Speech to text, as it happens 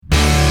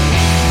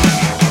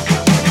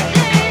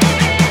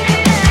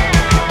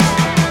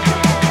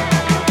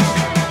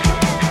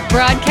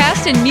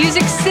broadcast in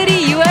Music City,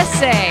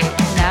 USA.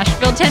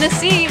 Nashville,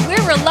 Tennessee,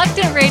 we're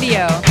Reluctant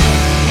Radio.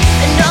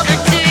 Another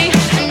day,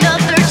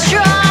 another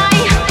try.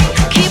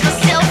 Keep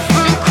myself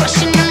from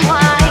questioning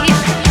why.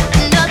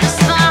 Another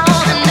smile,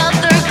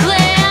 another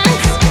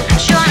glance.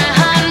 Trying to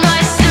hide my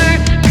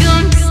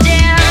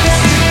circumstance.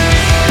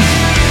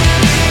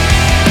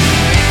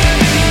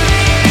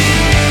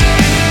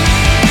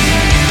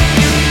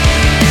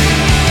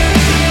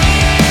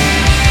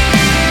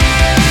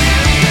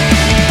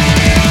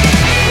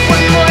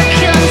 One more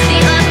comes, the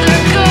other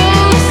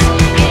goes.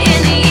 In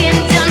the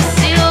end, I'm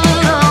still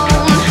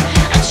alone.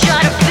 I try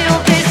to fill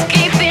this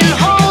gaping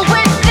hole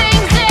with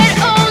things that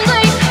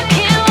only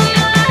kill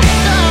my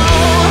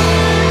soul.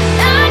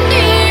 I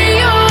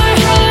need your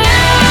help.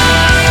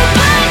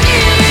 I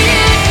need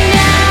it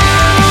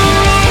now.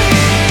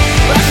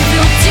 I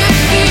feel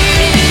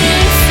defeated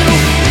and so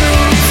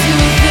low to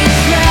the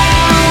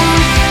ground.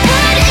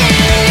 But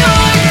in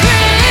your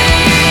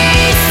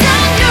grace,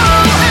 I know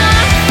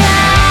I'm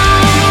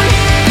found.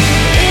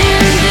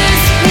 In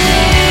this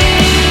place,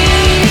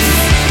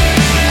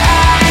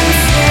 I'm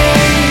safe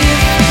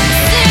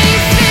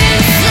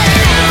and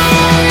sound.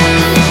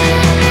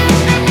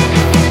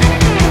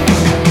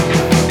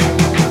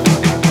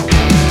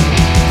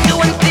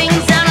 Doing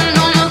things I don't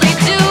normally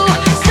do.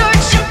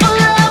 Searching for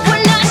love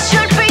when I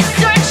should be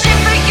searching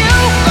for you.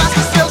 Lost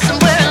myself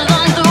somewhere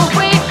along the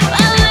way.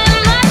 I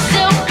let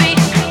myself be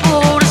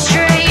pulled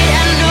astray.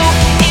 I know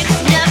it's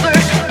never,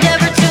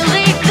 never too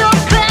late. The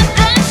path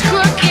that's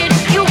crooked,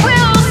 you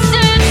will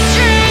set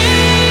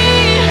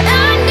straight.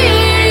 I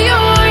need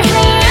your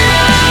help.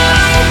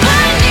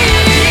 I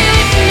need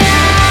it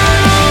now.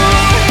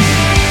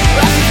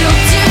 I feel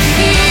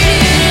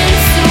defeated and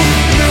so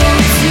low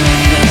to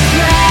the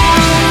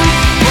ground.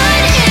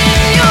 But in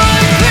your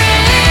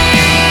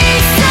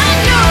grace, I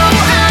know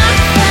I'm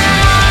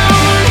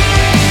found.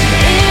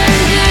 In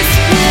this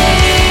place,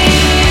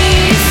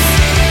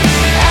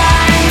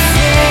 I'm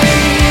safe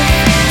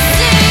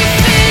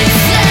and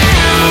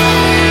sound.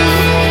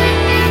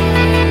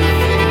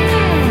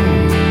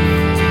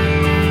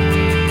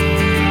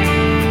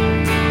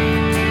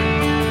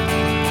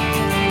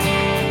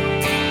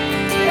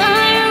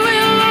 I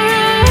will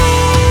rise,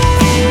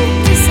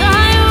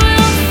 I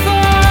will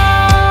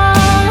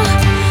fall.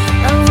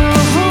 I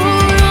will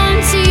hold on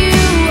to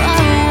you, I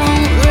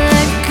won't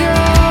let go.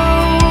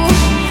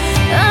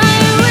 I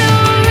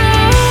will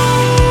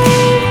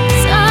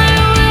rise, I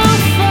will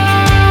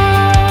fall.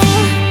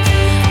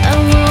 I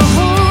will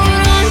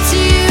hold on to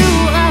you,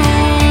 I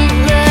won't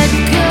let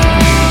go.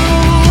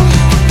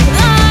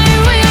 I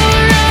will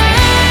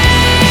rise,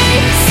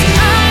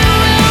 I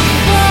will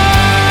fall.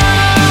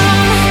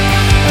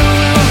 I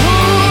will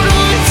hold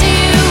on to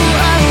you,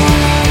 I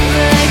won't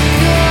let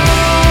go.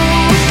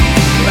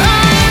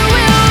 I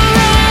will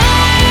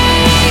rise,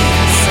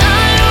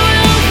 I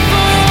will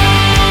fall.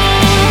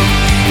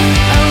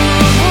 I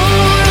will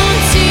hold on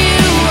to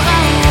you,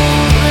 I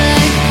won't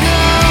let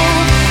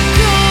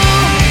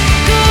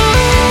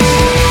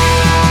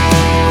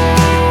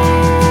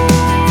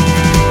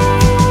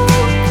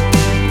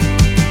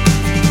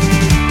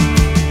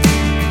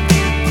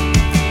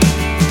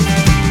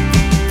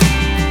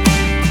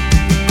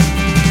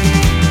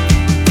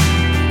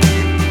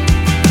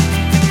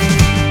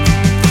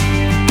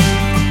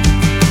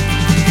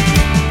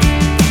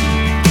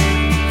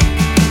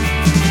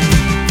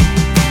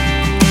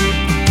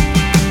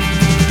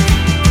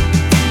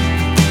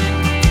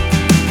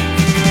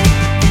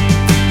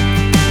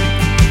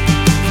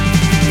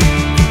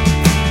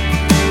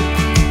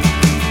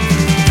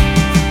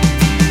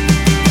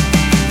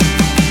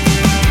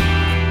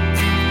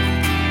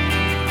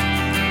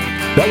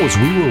That was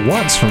We Were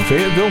Once from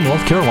Fayetteville,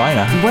 North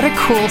Carolina. What a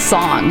cool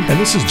song. And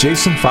this is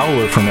Jason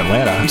Fowler from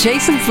Atlanta.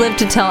 Jason's lived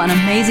to tell an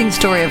amazing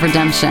story of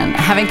redemption,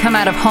 having come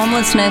out of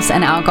homelessness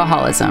and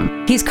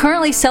alcoholism. He's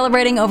currently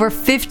celebrating over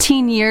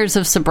 15 years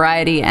of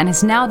sobriety and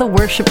is now the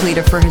worship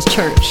leader for his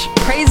church.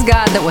 Praise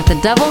God that what the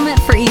devil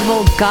meant for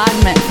evil, God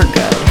meant for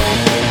good.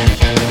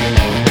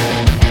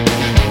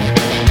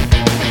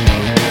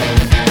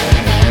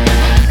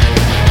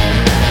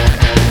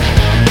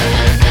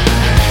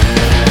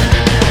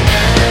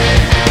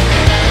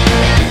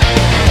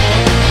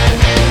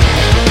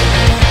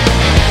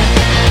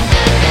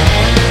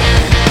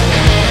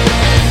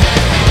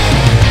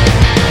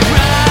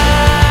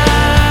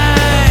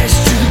 Rise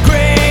to the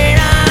great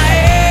I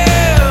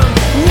am.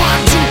 1,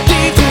 2,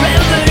 3,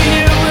 forever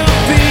you will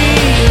be.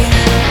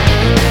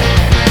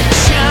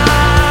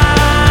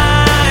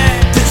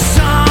 Shine the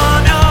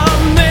sun of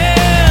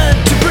men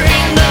to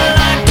bring the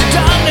light to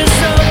darkness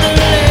of the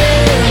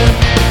land.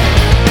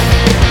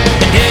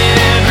 And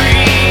every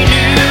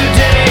new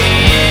day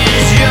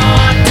is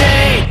your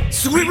day.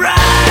 So we rise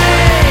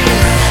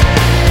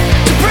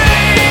to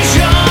praise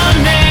your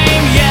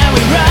name. Yeah,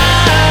 we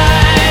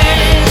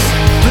rise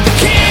for the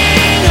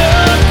King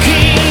of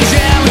Kings.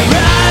 Yeah, we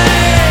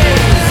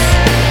rise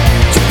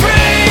to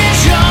praise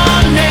your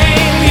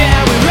name. Yeah,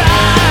 we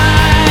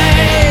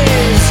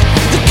rise,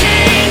 the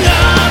King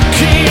of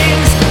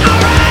Kings. All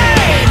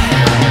right.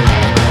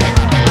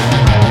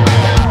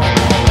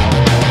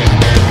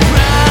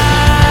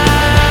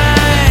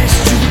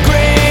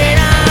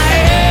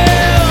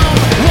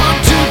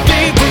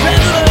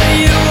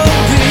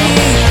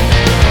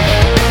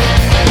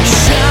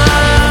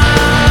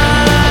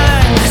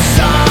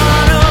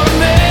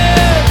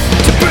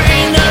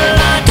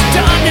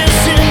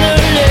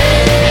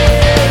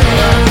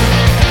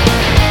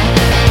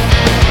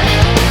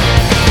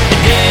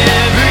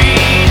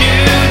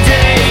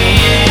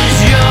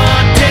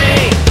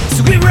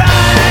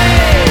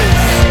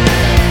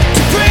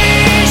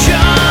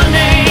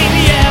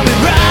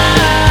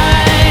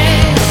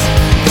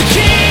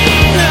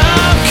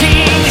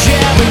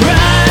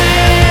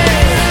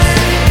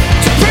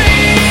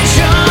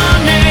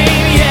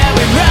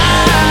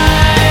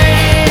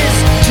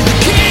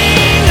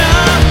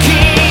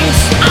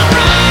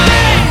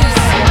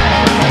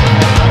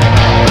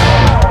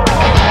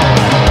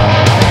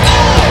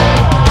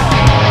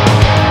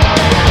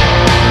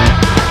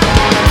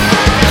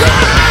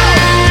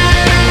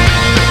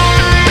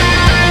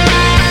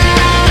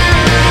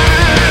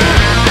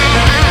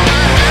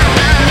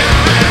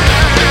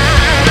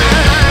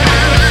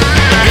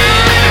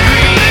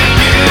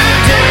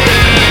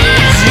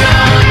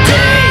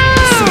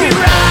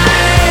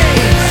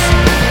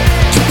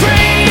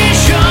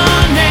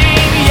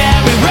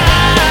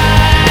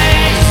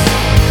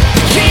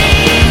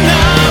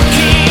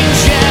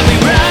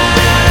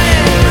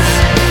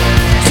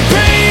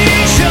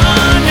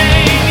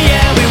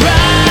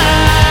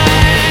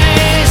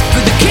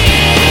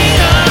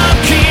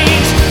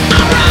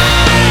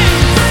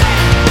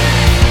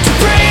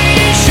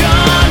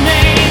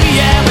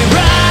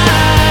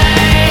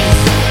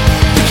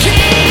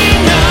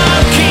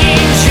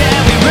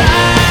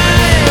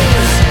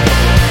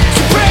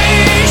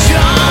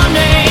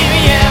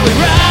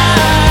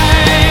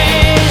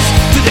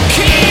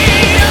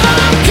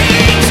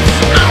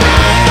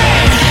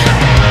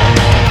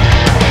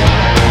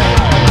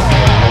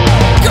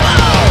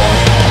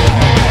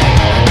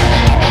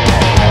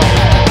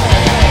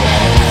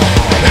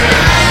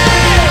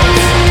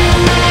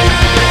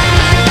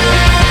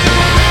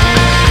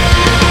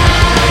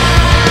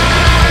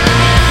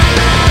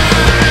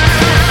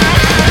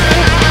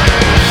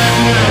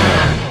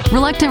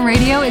 Reluctant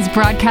Radio is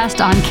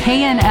broadcast on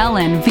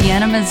KNL in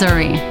Vienna,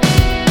 Missouri.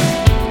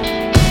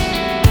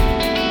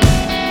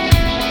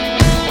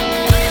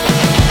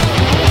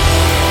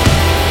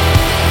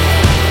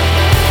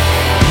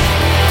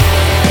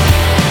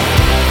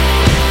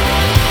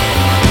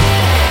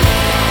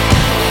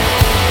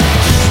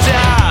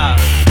 Stop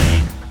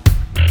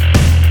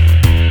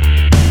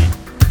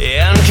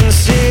and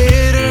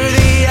consider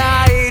the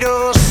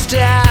idle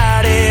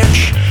static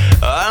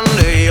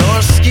under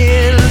your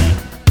skin,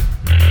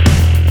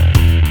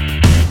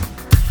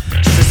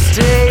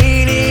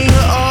 sustaining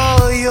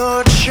all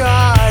your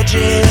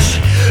charges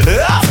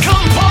of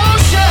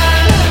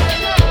compulsion.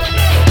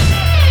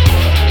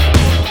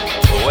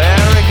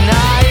 We're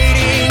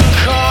igniting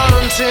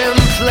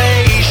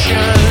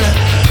contemplation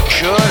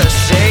could have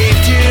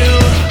saved you,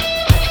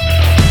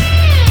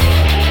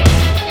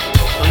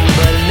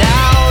 but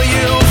now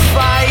you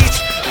fight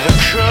the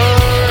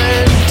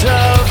current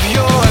of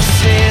your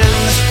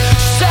sins.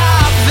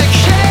 Stop the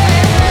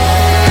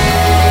chaos.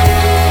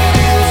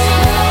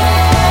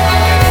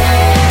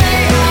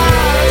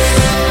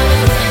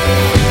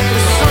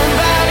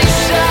 Somebody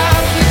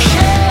stop the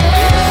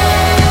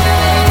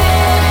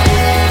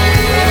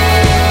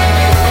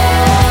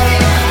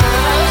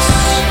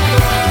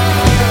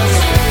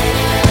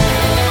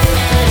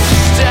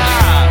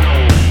Stop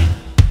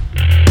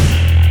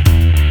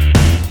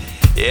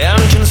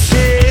and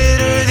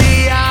consider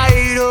the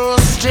idle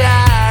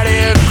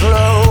static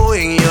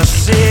glowing your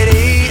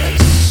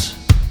cities.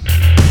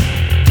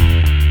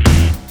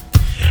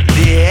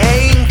 The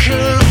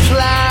anchor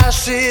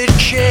placid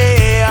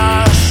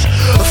chaos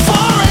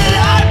for a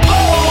light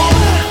bulb.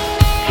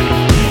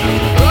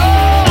 Oh,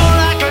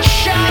 like a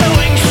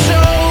shadowing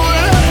soul.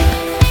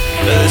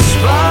 The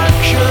spark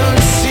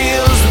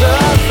conceals the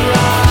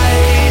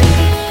thrive.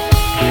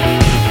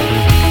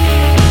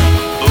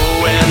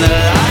 When the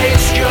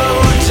lights go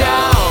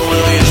down,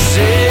 will your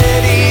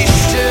city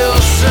still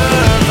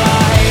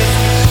survive?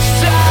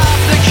 Stop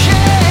the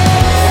chaos.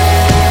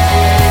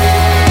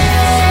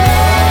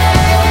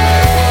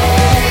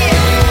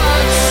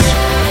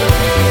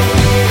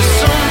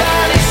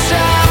 Somebody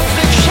stop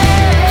the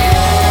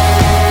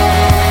chaos.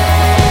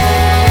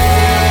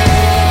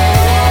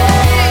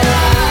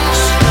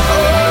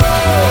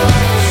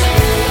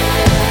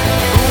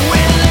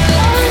 When the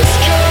lights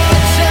go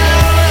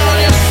down on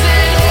your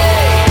city,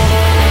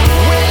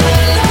 when the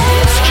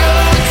lights go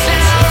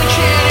down,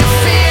 can you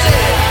feel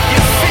it?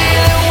 You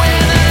feel it when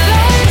the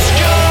lights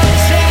go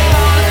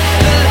down.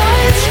 The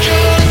lights go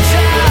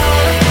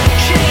down.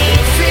 Can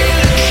you feel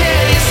it?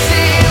 Can you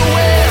see it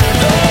when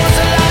those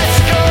lights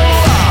go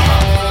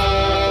off?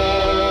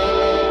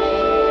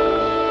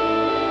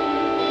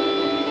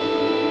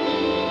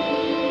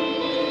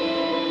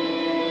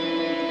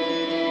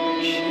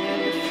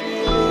 Can you feel it?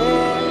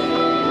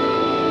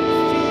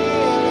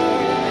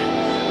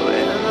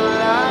 When the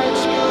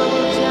lights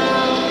go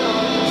down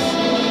on the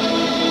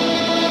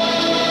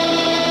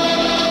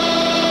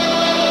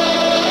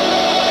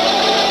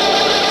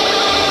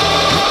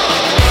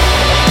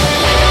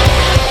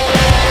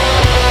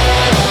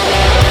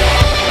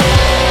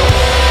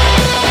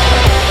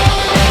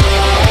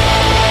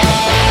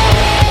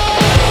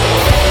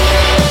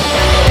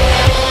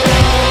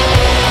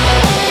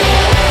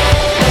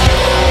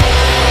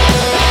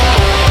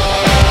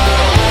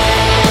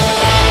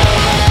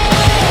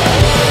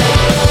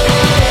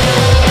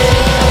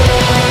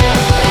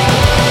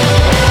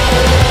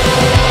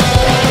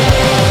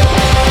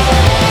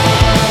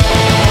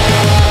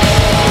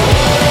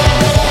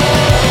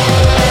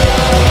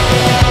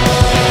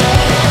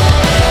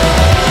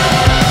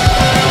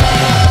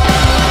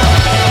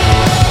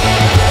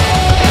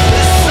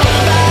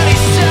Somebody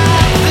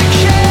stop the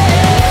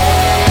chaos.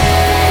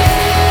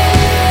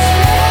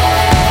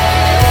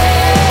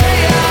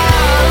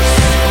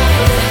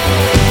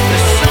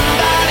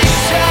 Somebody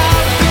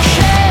stop the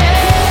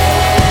chaos.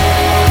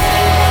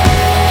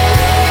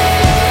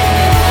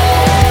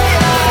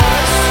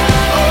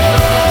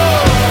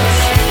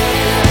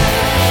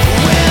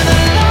 When the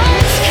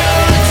lights go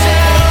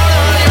down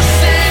on your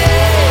city,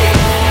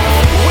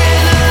 when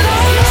the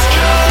lights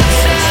go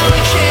down,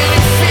 can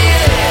you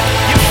feel it?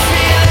 You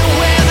feel it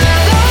when the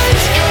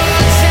lights go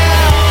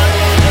down.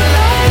 The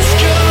lights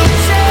go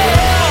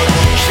down.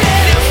 Can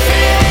you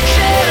feel it?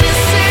 Can you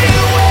see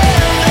it when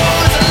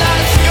those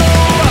lights go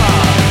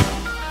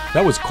off?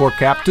 That was Core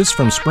Cactus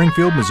from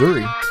Springfield,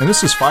 Missouri. And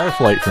this is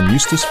Fireflight from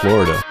Eustis,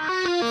 Florida.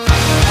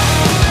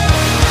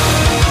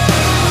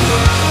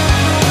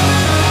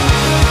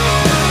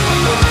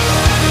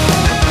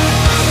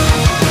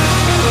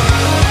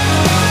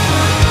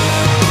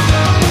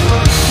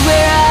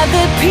 Where are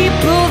the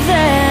people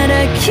that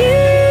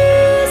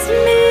accuse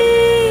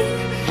me?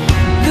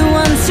 The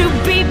ones who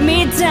beat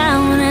me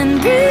down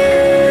and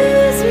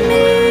bruise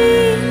me.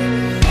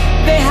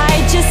 They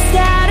hide just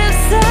out of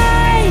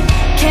sight,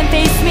 can't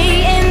face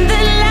me in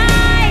the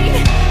light.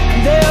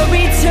 They'll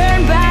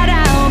return, but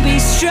I'll be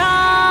strong.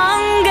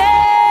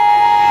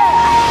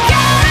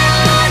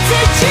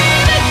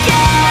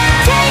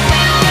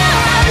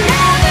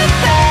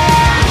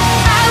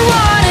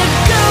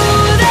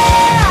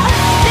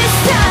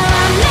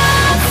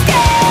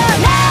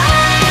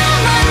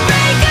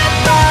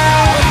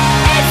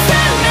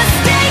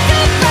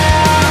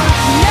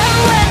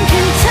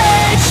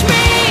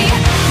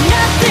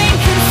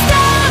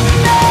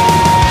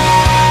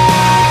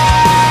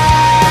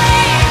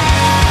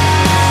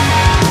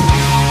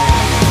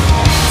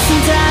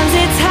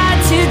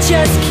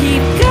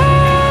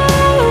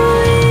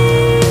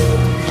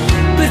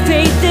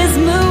 faith is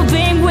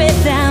moving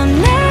without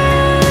knowing.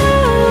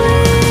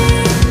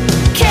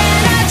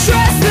 Can I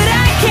trust what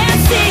I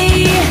can't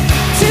see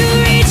to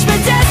reach my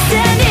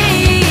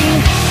destiny?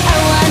 I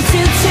want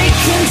to take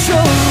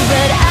control,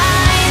 but I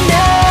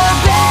know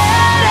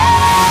better.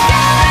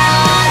 God, I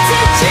want to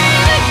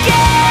dream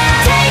again.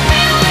 Take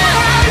me where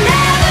I've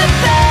never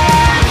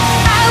been.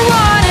 I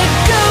wanna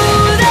go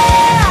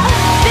there.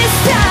 This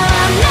time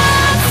I'm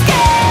not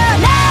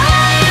scared. Now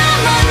I am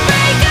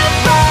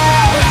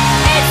unbreakable.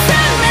 It's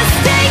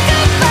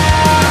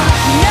unmistakable.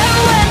 No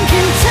one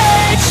can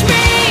touch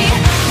me.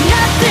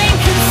 Nothing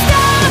can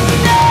stop me.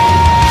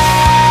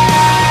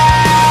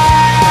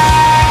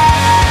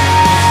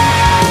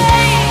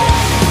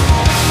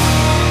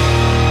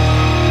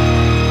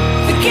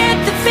 Forget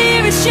the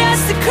fear, it's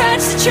just a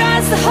crutch that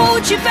tries to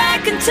hold you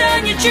back and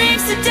turn your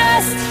dreams to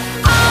dust.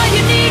 All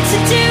you need to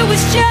do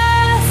is just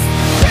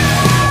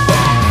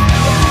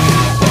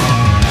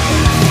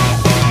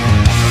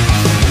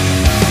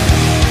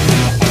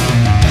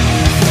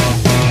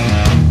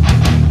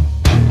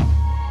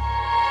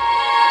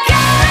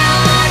God, I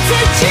want to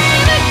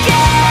dream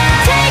again.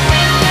 Take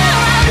me where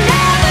I've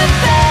never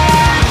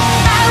been.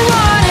 I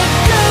wanna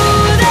go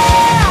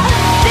there.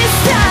 This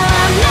time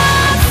I'm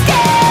not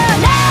scared.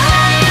 Now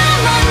I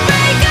am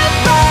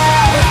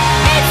unbreakable.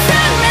 It's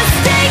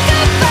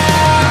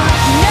unmistakable.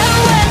 No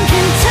one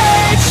can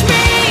touch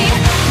me.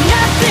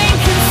 Nothing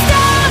can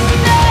stop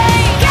me.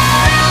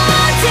 God, I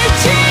want to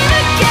dream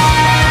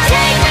again.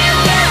 Take me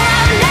where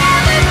I've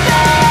never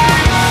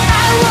been. I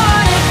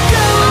wanna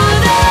go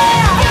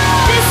there.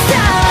 This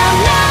time I'm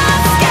not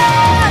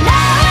scared.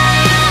 Now I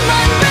am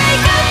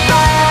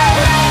unbreakable.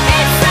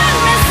 It's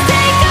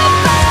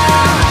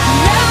unmistakable.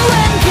 No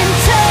one can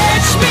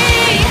touch me.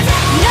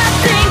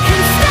 Nothing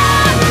can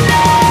stop me.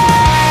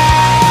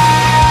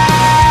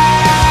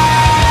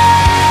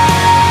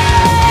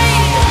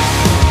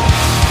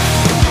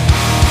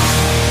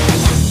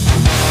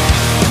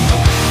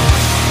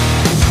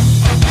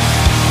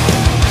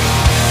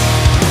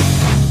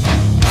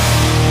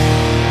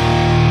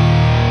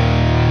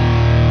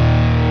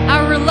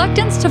 Our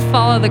reluctance to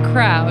follow the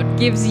crowd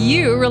gives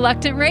you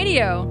Reluctant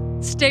Radio.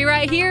 Stay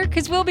right here,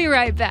 because we'll be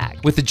right back.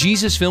 With the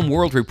Jesus Film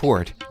World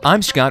Report,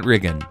 I'm Scott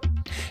Riggin.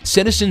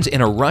 Citizens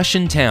in a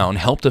Russian town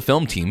helped a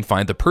film team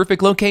find the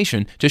perfect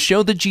location to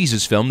show the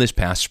Jesus film this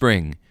past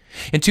spring.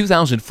 In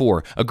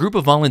 2004, a group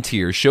of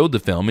volunteers showed the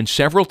film in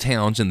several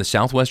towns in the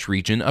southwest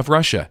region of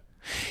Russia.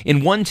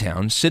 In one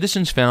town,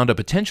 citizens found a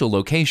potential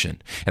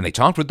location, and they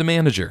talked with the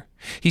manager.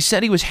 He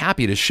said he was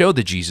happy to show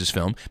the Jesus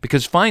film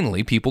because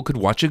finally people could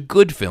watch a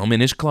good film in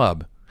his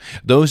club.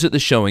 Those at the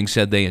showing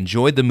said they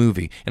enjoyed the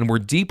movie and were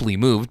deeply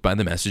moved by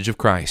the message of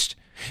Christ.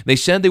 They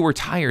said they were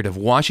tired of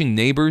watching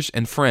neighbors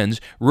and friends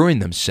ruin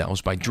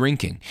themselves by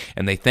drinking,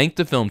 and they thanked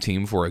the film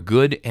team for a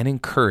good and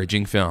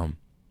encouraging film.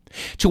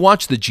 To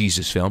watch the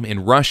Jesus film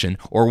in Russian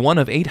or one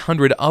of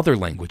 800 other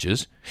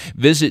languages,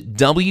 visit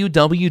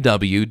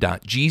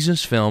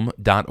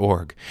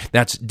www.jesusfilm.org.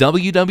 That's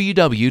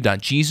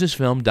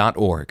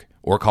www.jesusfilm.org,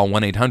 or call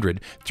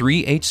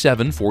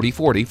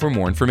 1-800-387-4040 for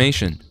more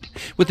information.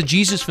 With the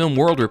Jesus Film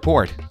World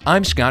Report,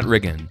 I'm Scott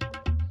Riggin.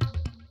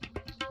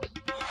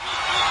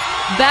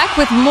 Back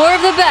with more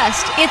of the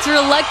best. It's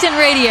Reluctant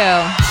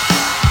Radio.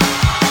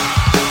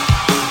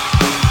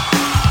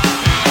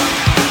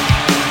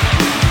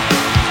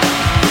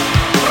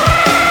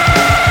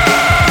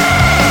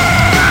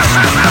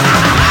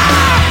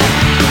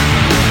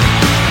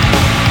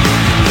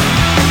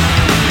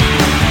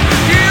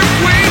 Here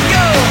we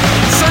go.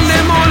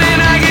 Sunday morning,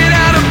 I get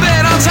out of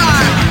bed on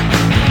time,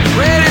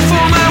 ready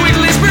for my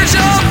weekly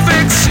spiritual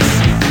fix.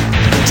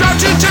 Drop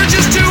to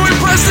churches to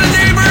impress the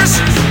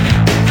neighbors,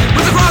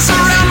 with the cross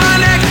around my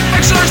neck,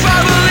 extra large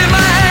Bible in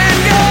my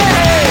hand.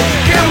 Yeah,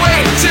 can't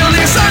wait till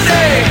next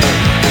Sunday.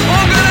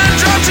 I'm gonna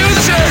drop to the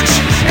church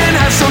and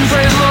have some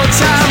praise Lord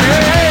time.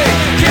 Hey,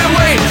 can't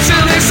wait till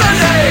next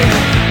Sunday.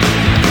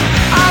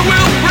 I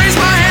will raise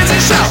my hands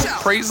and shout,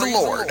 praise the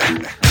Lord.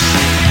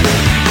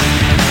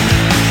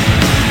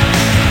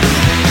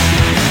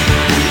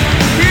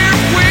 Here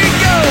we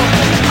go.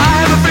 I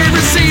have a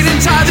favorite seat in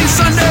Tithing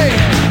Sunday.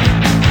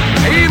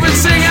 I even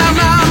sing out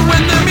loud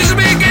when the music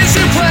begins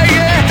to play.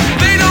 Yeah,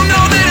 they don't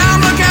know that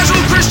I'm a casual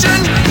Christian,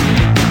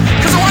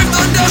 'cause I wipe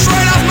the dust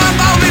right off my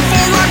Bible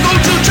before I go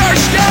to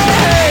church.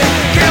 Yeah,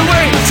 can't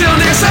wait till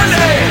next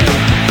Sunday.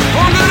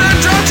 I'm gonna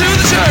drive to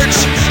the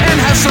church and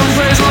have some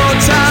praise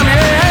Lord time.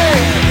 Yeah,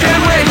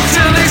 can't wait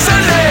till next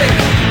Sunday.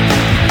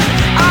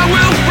 I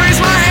will raise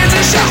my hands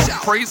and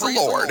shout, praise the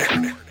Lord.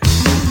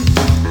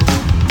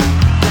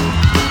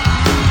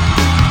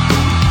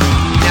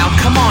 Now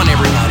come on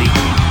everybody,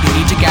 you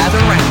need to gather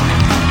around,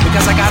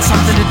 because I got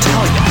something to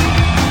tell you.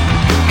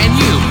 And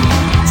you,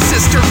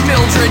 Sister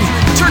Mildred,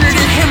 turn it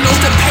in hymnals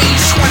to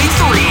page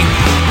 23.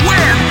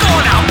 We're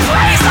gonna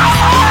praise the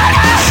Lord!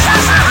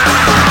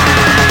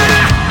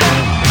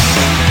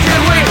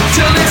 Can't wait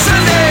till next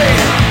Sunday.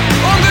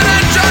 I'm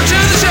gonna drive to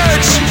the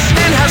church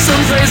and have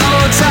some praise the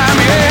Lord time.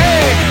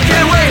 Yeah,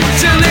 can't wait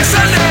till next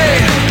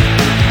Sunday.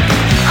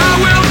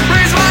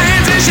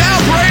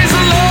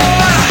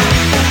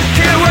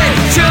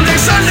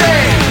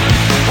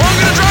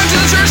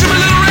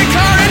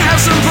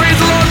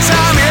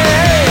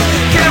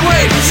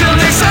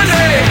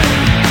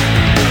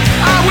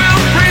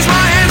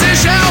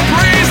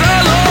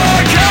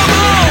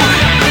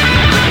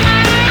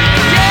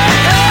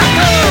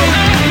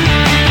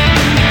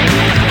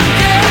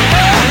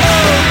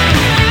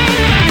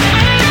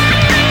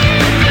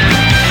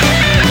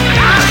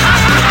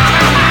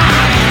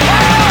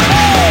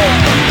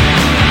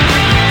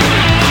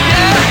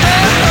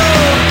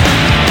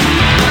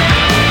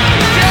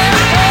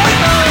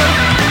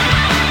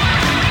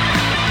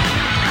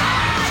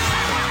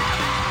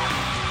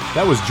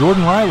 was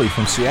Jordan Riley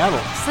from Seattle.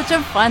 Such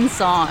a fun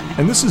song.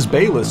 And this is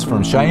Bayless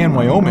from Cheyenne,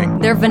 Wyoming.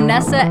 They're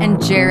Vanessa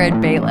and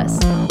Jared Bayless.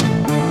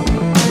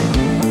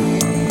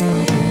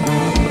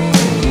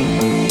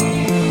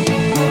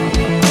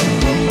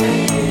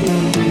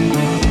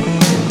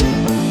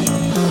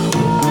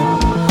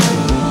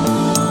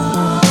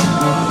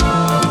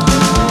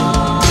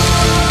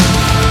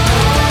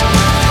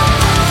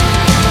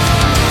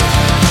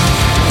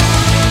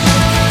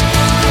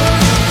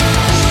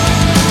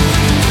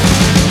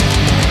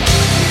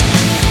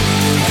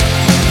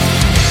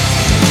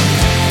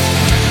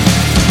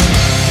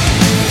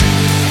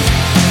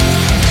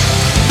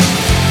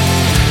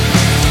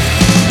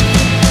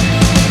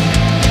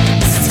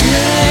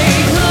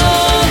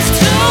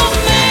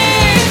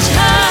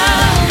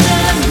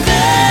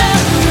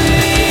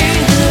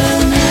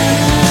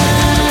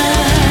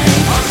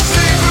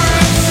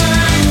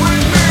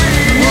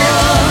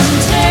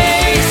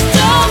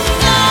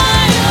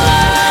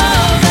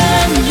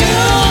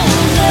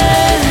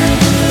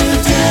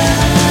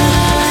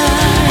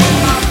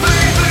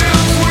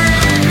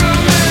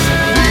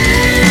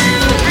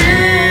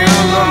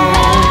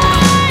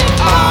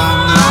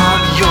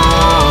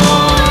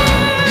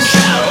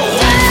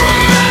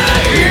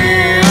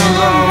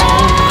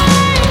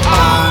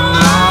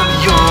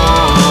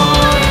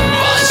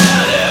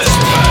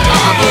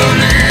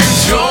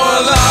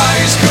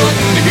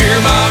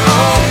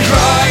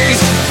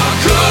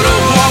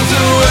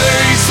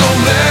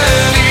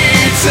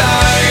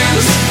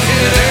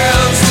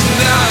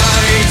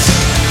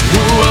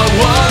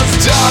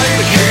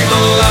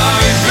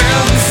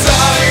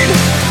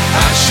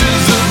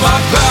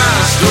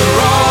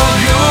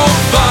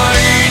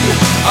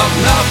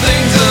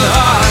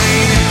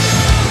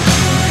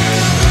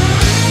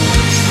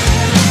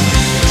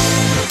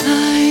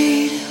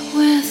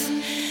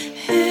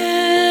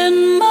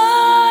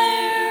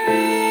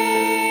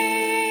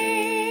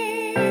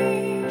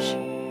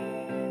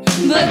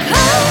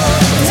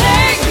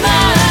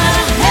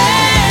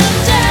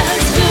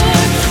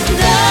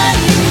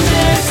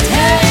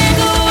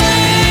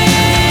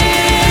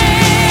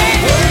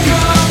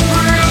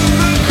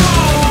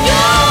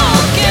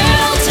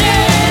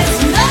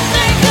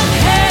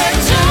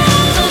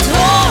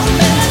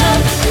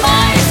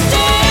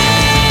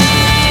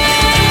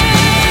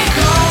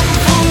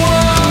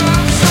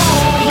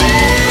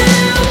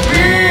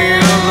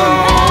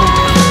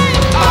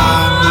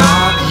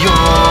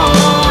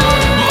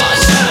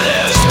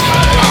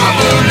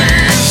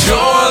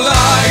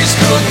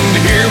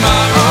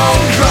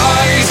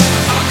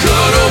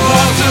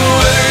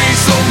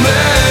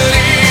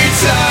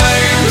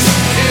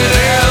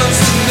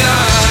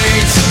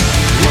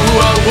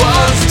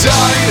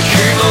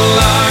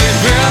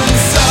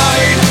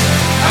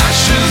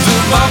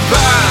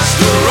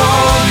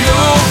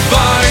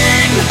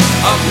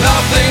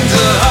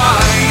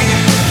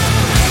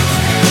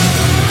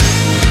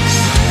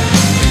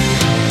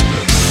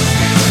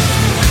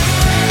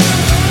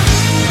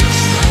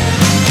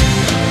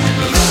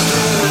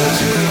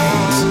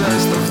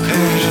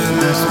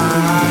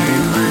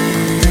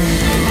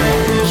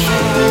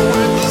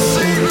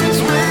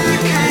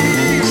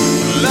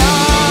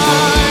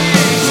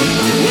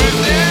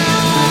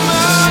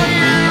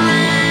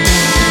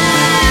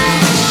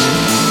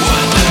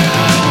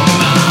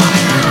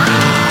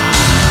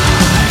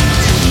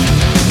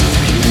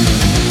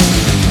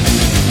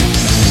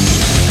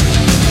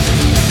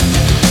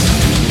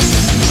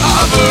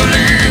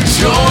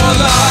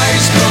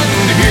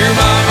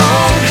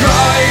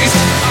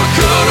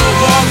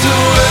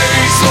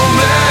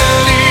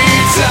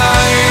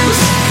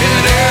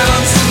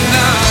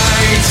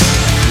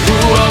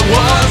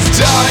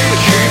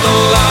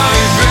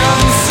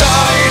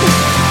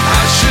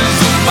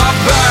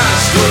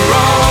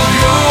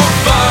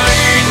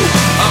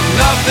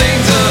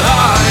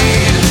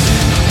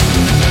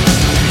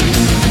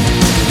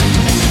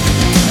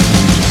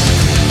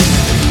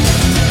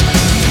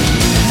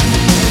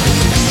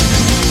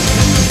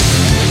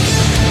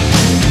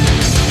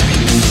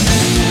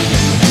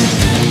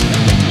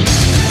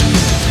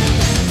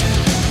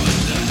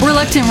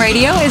 Reluctant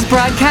Radio is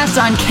broadcast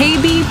on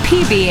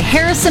KBPB,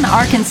 Harrison,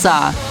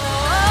 Arkansas.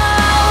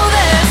 Oh,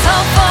 there's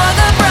hope for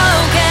the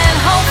broken,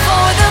 hope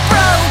for the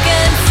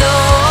broken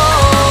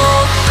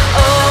soul.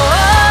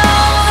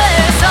 Oh,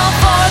 there's hope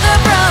for the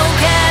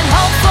broken,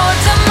 hope for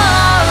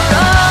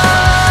tomorrow.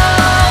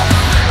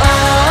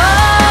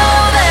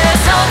 Oh,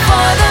 there's hope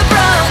for the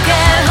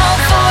broken,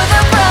 hope for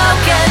the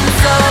broken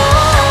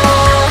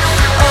soul.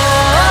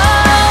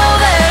 Oh,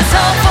 there's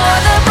hope for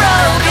the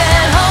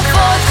broken, hope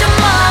for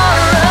tomorrow.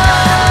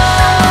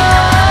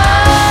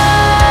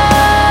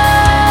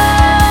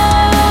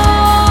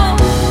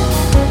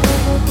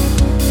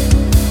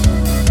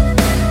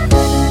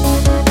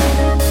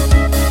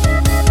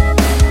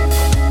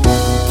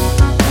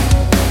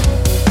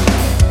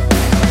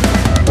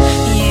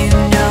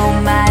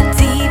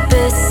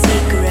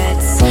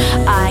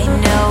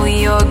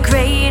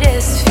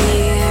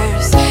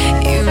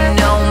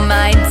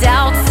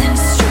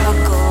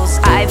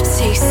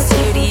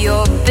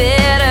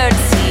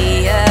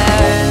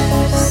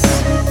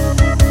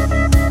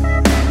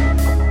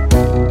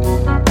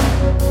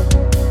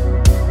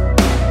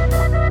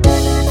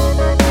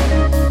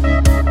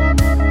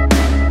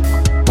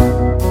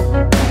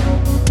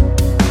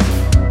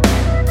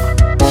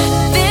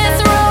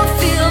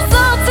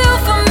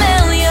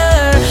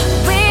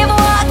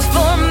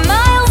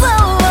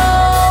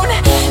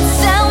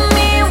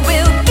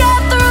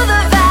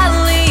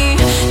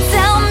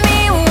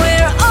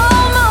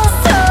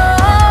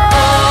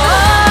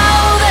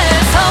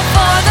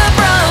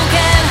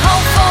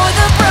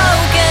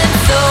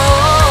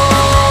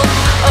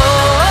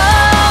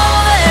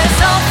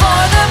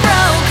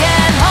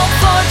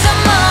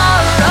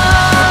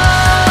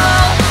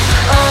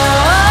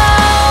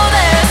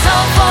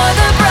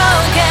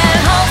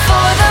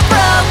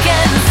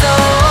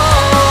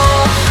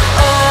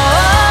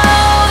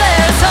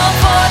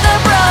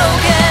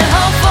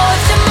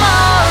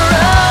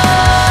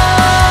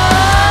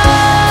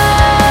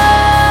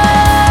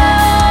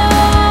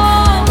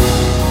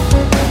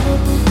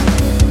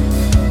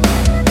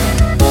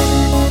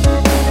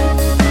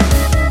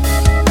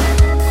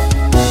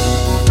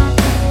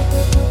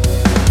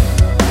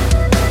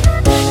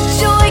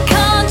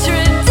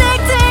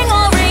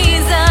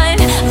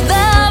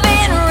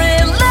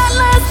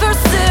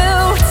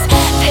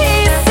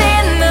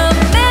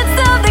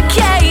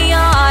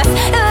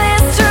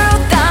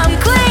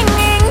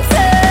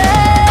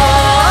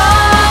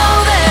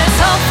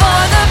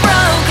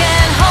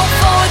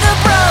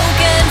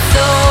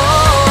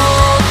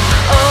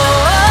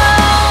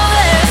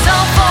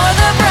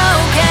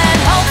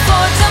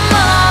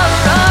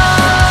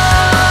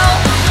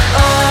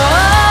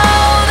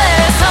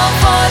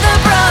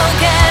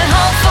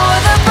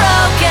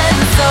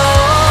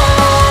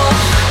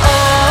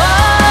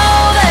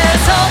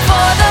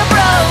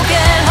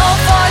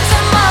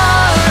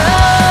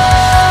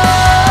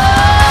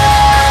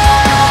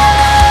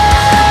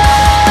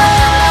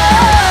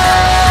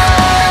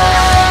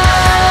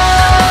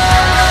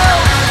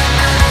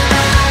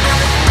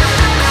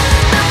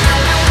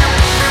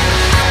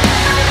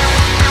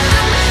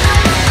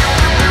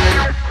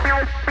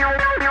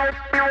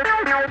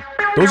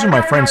 Those are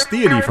my friends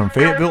Theody from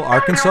Fayetteville,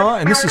 Arkansas,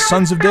 and this is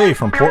Sons of Day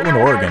from Portland,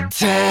 Oregon.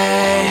 Take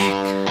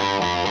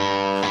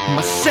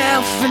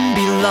myself and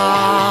be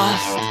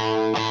lost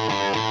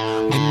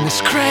in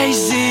this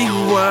crazy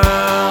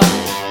world.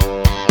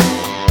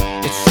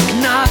 It's like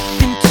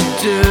nothing to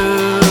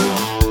do.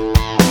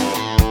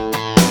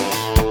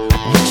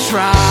 We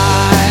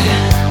try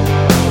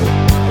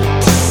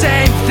to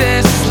save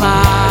this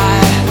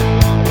life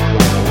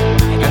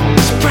and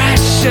these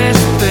precious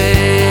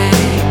things.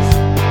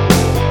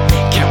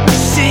 Can't we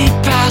see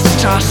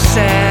past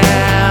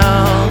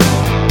ourselves?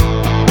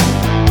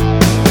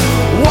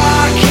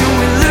 Why can't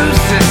we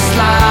lose this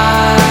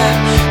life?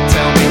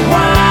 Tell me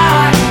why?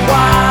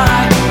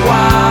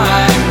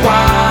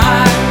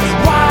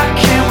 Why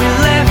can't we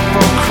live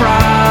for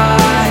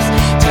Christ?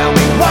 Tell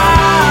me why?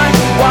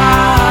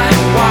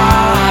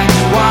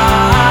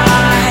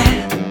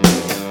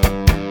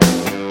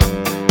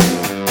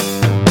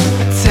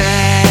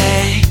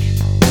 Take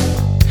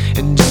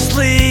and just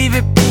leave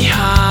it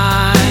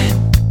behind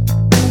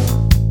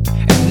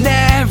and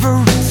never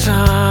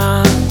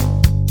return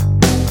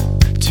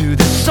to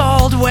this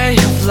old way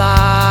of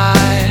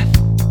life.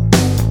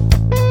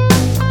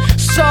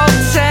 So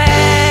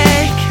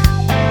take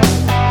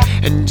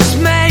and just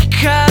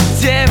make a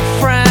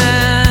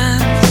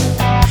difference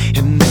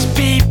in these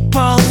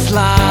people's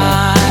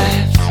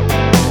lives.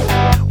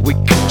 We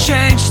could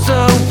change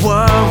the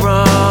world.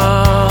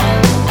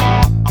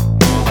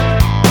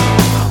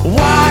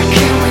 Why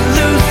can't we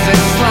lose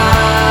this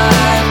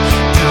life?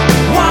 Tell me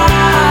why?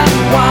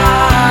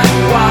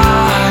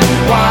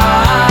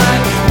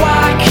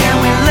 Why can't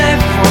we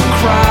live for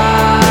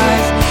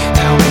Christ?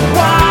 Tell me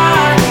why?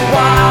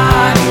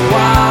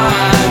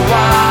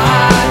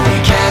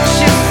 Can't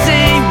you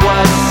see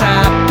what's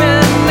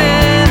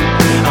happening?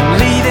 I'm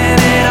leaving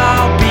it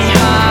all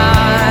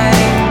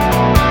behind.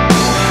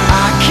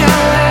 I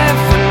can't live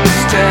in the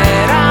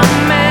state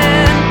I'm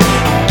in.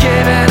 I'm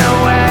giving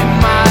away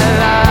my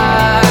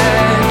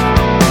life.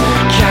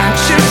 Can't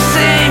you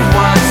see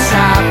what's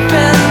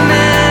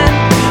happening?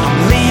 I'm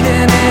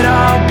leaving it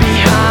all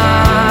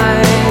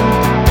behind.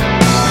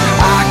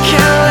 I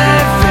can't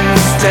live in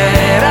the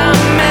state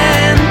I'm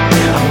in.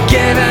 I'm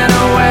giving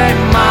away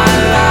my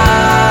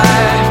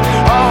life.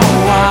 Oh,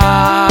 why?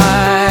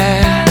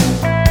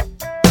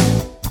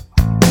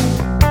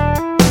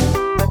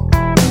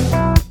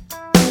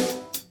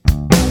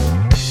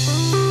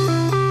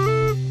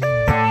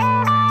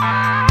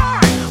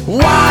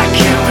 Why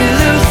can't we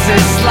lose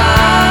this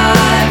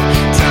life?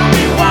 Tell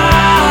me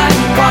why?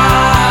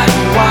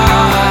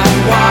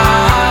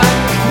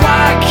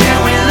 Why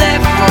can't we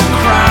live for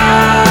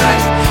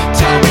Christ?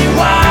 Tell me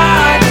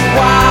why?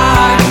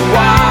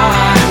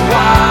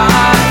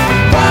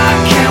 Why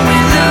can't we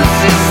lose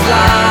this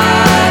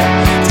life?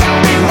 Tell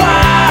me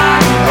why?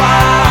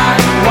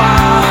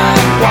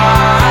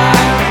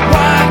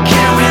 Why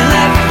can't we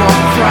live for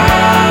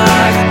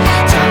Christ?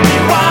 Tell me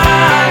why?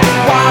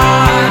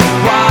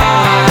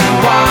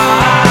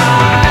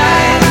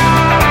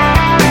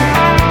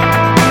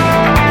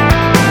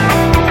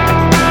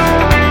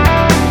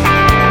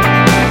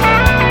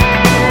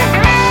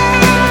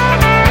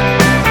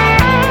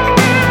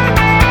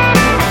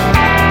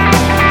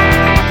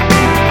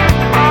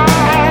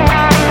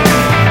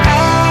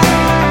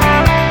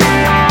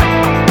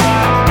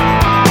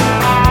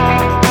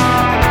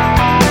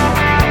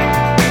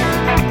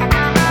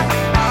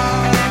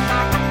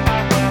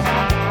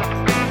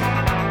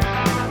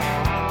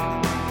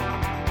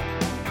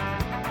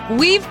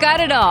 We've got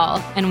it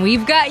all, and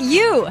we've got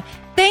you.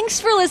 Thanks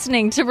for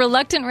listening to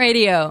Reluctant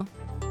Radio.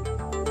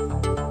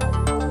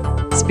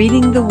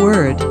 Speeding the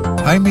Word.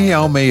 Jaime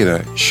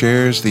Almeida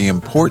shares the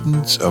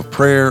importance of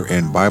prayer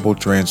and Bible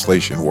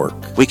translation work.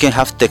 We can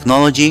have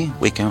technology,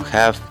 we can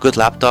have good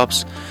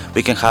laptops,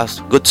 we can have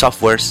good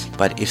softwares,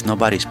 but if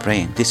nobody's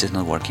praying, this is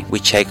not working. We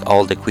check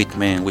all the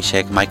equipment, we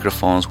check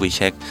microphones, we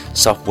check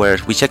software,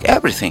 we check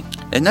everything,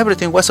 and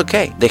everything was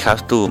okay. They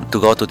have to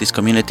go to this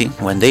community.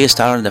 When they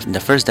started the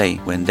first day,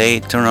 when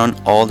they turned on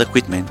all the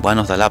equipment, one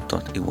of the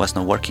laptops, it was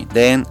not working.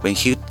 Then when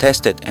he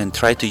tested and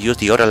tried to use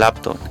the other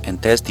laptop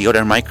and test the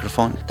other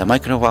microphone, the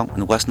microphone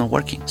was not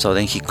working. So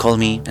then he called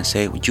me and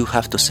said, you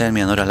have to send me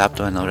another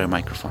laptop, another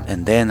microphone.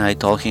 And then I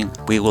told him,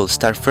 we will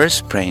start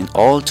first praying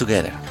all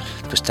together.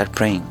 To start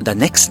praying. The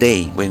next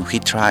day, when we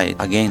tried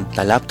again,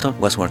 the laptop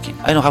was working.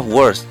 I don't have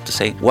words to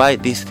say why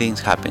these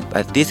things happen,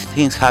 but these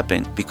things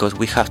happen because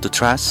we have to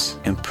trust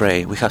and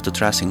pray. We have to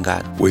trust in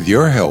God. With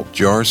your help,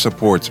 JAR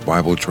supports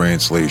Bible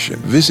translation.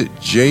 Visit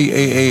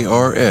JAARS.org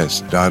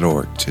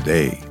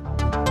today.